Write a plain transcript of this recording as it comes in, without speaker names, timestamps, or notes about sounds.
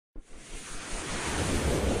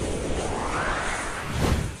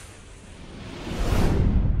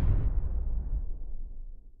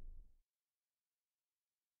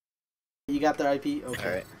got their IP? Okay.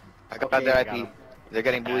 Alright. I got their IP. They're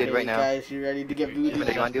getting booted right now. Guys, you ready to get booted? What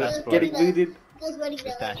do you want to do? Getting booted.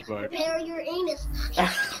 Dashboard. Prepare your anus.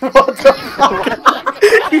 What the fuck?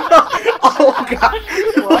 Oh god.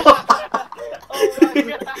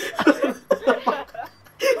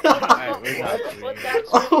 Alright, we're not doing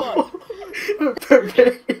it.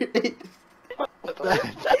 Prepare your anus.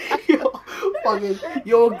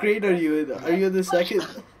 Yo, what grade are you in? Are you in the second,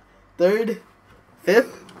 third,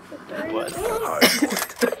 fifth? What?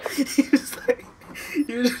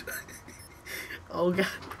 he was oh god.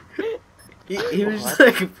 He was just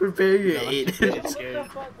like, prepare your anus.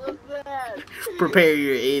 Prepare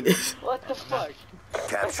your anus. What the fuck?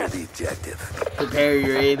 Capture the objective. Prepare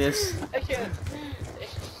your anus. I can't.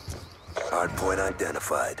 Hardpoint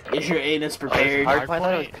identified. Is your anus prepared? Hard point, I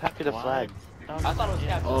thought it was capture the flag. I thought it was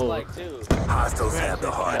Captain's flag too. Hostiles have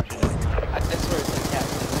the hardpoint. I swear it said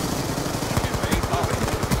Captain.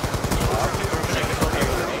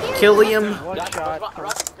 Killium.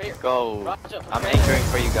 Go. I'm anchoring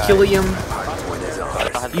for you guys. Killium. Hardpoint is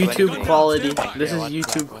ours. YouTube quality. This is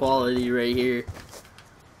YouTube quality right here.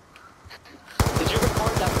 Did you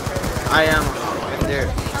record that preparer? I am. Right there.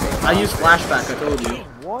 I use flashback, I told you.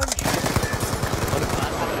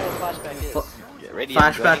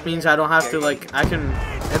 Flashback means I don't have to, like, I can,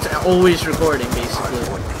 it's always recording, basically.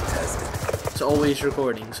 It's always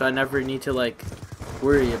recording, so I never need to, like,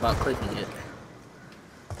 worry about clicking it.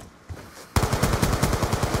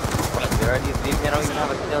 They're already leaving. They don't even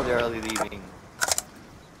have a kill. They're already leaving.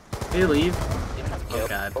 Did you leave? Oh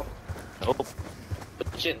god. Nope. But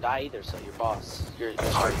you didn't die either, so your boss.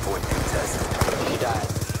 Hardpoint contested. You died.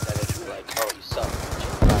 That is like, oh, you suck.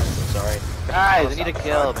 You died. Sorry. Guys, I need a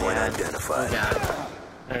kill, Hardpoint man. Oh identified. god.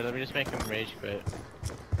 Alright, let me just make him rage quit.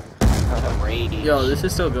 Rage. Yo, this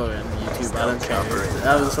is still going on YouTube, I don't care.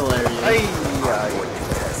 That was hilarious. Hardpoint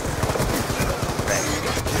contested.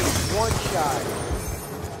 One shot.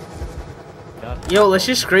 Yo, let's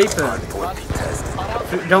just scrape them. Hardpoint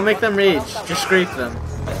contested. Don't make them rage, just scrape them.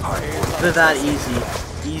 They're that easy.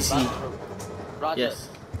 Easy. Roger. Yes.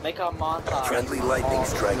 Make a montage. Friendly lightning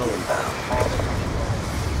strike inbound.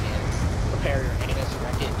 Prepare your anus,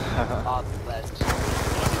 wreck it.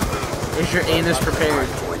 Is your anus prepared?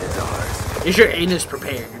 Hardpoint is ours. Is your anus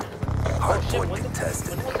prepared? Hardpoint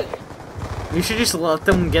contested. When was it? You should just let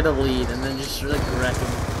them get a lead and then just like wreck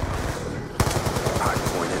them.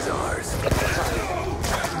 Hardpoint is ours.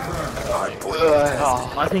 Hardpoint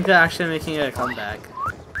contested. I think they're actually making a comeback.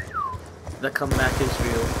 The comeback is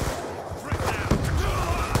real.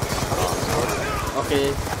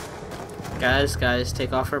 Okay. Guys,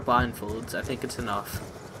 take off our blindfolds. I think it's enough.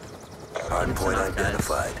 Hardpoint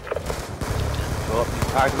identified. Go up and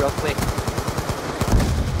charge real quick.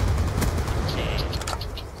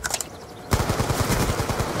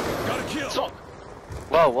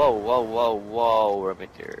 Whoa, we're up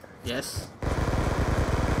here. Yes.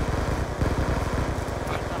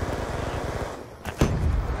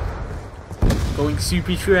 Going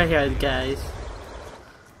super try ahead, guys.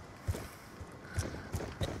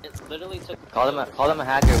 It literally took. Call them a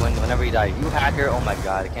hacker whenever you die. You hacker! Oh my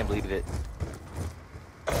god, I can't believe it.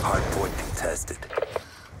 Hardpoint contested.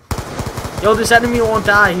 Yo, this enemy won't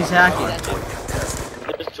die. He's hacking. Hardpoint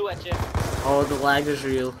contested. There's two at you. Oh, the lag is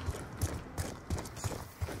real.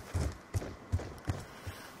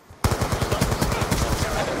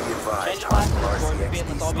 Be advised, hostile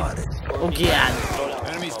RCXD spotted. Oh god.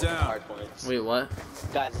 Enemies down. Wait, what?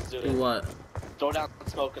 Guys, let's do Do it. what? Throw down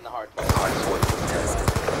smoke in the hard point. Hardpoint contested.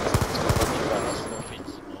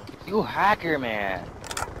 You hacker, man.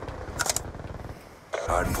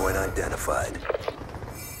 Hardpoint identified.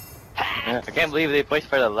 I can't believe they pushed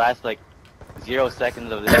for the last like 0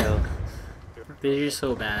 seconds of the kill. They're just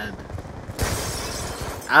so bad.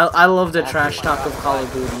 I love the trash talk of Call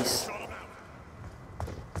of Booties.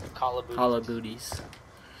 Call of booty. Call of Booties.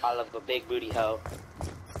 I love a big booty hoe.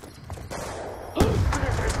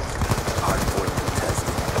 Hardpoint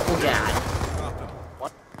contested. Oh god.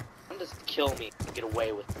 One just kill me and get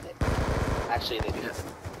away with it. Actually, they do.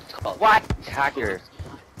 It's called What? Hacker.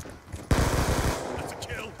 That's a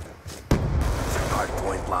kill.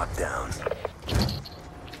 Hardpoint locked down.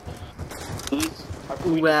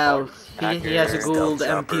 Wow. He has a gold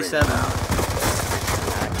MP7.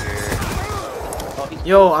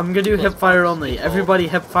 Yo, I'm gonna do hip fire only. Everybody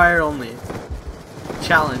hip fire only.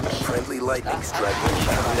 Challenge. Friendly lightning strike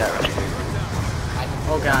inbound.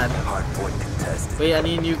 Oh god. Hardpoint contested. Wait, I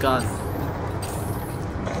need a new gun.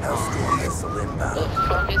 Hellstorm missile Who the inbound.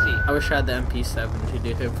 fuck is he? I wish I had the MP7 to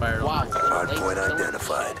do hip fire Wow. only. Hardpoint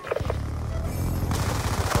identified.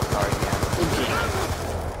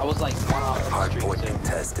 I was like one off the street Hardpoint too.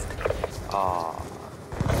 contested. Oh,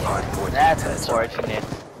 Hardpoint that's contested. unfortunate.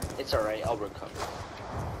 It's alright, I'll recover.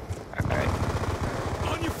 Alright.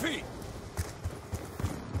 On your feet.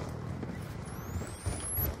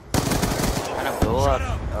 Trying to blow up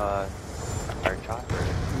our chopper.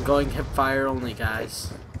 I'm going hip fire only,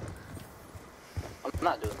 guys. I'm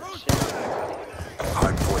not doing this shit.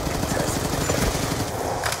 Hardpoint contested.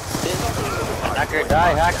 There's only Hacker,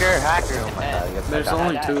 die, hacker, hacker. Oh my god, you got There's that.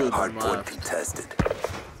 only 2 of them Hardpoint left. contested.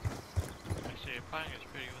 Actually, you're finding it's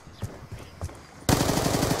pretty with this scorpion.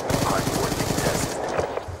 Hardpoint contested.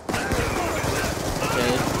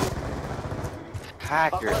 Okay.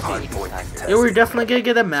 Hacker, Hardpoint hacker. contested. Yeah, we're definitely gonna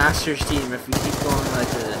get a Masters team if we keep going like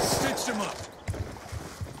this. Stitched him up.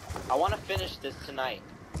 I want to finish this tonight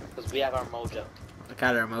because we have our mojo. I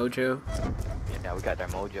got our mojo. Yeah, we got our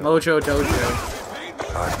mojo. Mojo Dojo.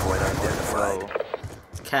 Hardpoint identified.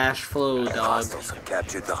 Cash flow, dog. Hostiles have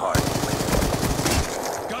captured the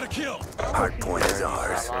hardpoint. Got a kill. Hardpoint is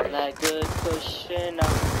ours. I'm on that good cushion. I'm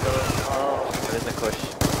oh. What is the push?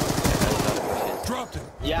 Dropped him.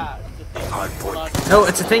 Yeah, the thing. Hardpoint. No,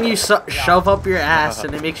 it's a thing you shove up your ass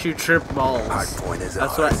and it makes you trip balls. Hardpoint is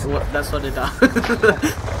That's ours. that's what it does.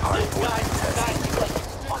 Hardpoint Guys, contested. he's like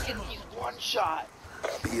fucking, he's one shot.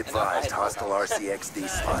 Be advised, hostile RCXD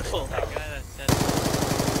spotted. Pull. That guy that said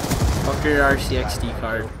Fuck your RCXD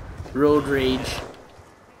card. Road rage.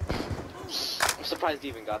 I'm surprised he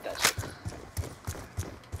even got that shit.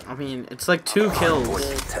 I mean, it's like 2 kills. Hardpoint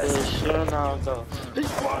contested. He's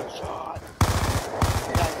one shot.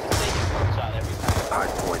 Guys, just take his one shot every time.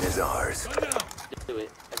 Hardpoint is ours. Gun down. Do it.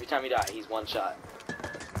 Every time he dies, he's one shot.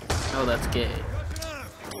 Oh, that's gay.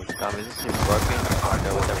 Is this a scorpion?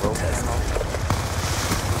 No, with the rope.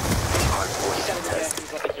 Hardpoint He's got to contested.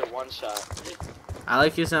 he's like your one shot. I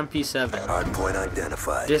like his MP7. Hardpoint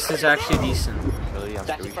identified. This is actually decent. Really, I'm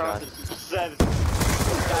That's 3 from shots.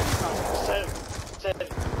 7.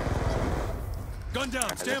 Gun down. I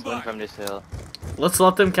just Stand win by. from this hill. Let's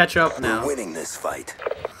let them catch up We're now. winning this fight.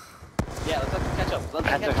 Yeah, let's let them catch up. Let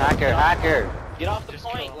them Hacker, catch up. hacker, hacker. Get off the Just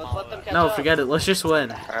point. kill them Let's all let them out. catch No, up. forget it. Let's just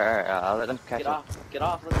win. Alright, I'll let them catch Get up. off. Get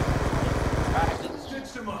off. Alright,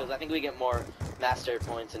 Stitched him up. because I think we get more master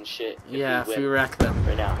points and shit. Yeah, if if we we win wreck them.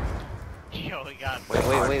 right now. yo, we got him. Wait,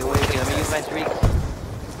 let me use my streak.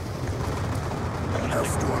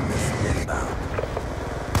 Hellstorm missile inbound.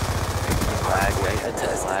 Lag,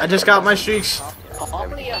 I just got my streaks. How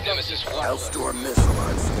many Hellstorm missile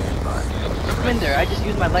on standby. I'm in there, I just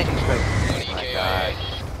used my lightning strike. Oh my god.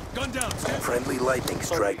 Gun down. Stand. Friendly lightning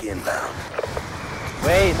strike inbound.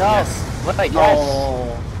 Wait, no! Yes. What? Yes!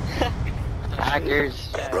 Oh. Hackers.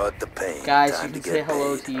 Brought the pain. Guys, Time you to can get say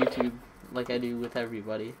hello paid. to YouTube like I do with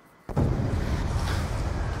everybody.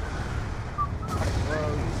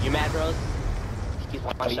 You mad, bros? He's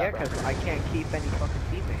one shot, bro. I can't keep any fucking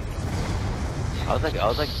teammates. I was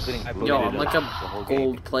like getting booted Yo, I'm like the a whole game.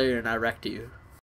 gold player and I wrecked you.